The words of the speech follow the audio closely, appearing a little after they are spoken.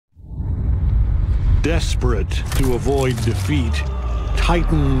Desperate to avoid defeat,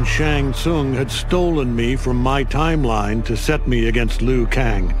 Titan Shang Tsung had stolen me from my timeline to set me against Liu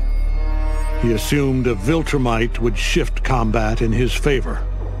Kang. He assumed a Viltrumite would shift combat in his favor.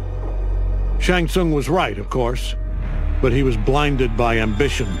 Shang Tsung was right, of course, but he was blinded by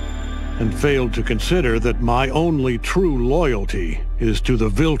ambition and failed to consider that my only true loyalty is to the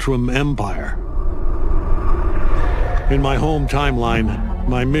Viltrum Empire. In my home timeline,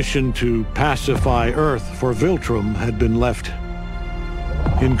 my mission to pacify Earth for Viltrum had been left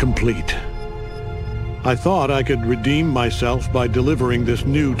incomplete. I thought I could redeem myself by delivering this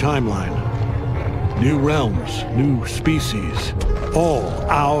new timeline. New realms, new species, all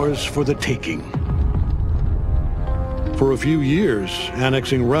ours for the taking. For a few years,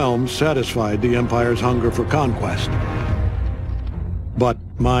 annexing realms satisfied the Empire's hunger for conquest. But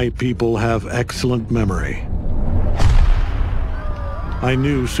my people have excellent memory. I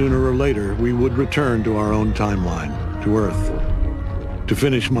knew sooner or later we would return to our own timeline, to Earth, to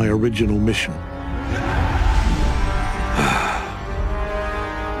finish my original mission.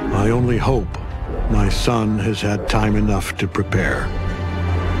 I only hope my son has had time enough to prepare.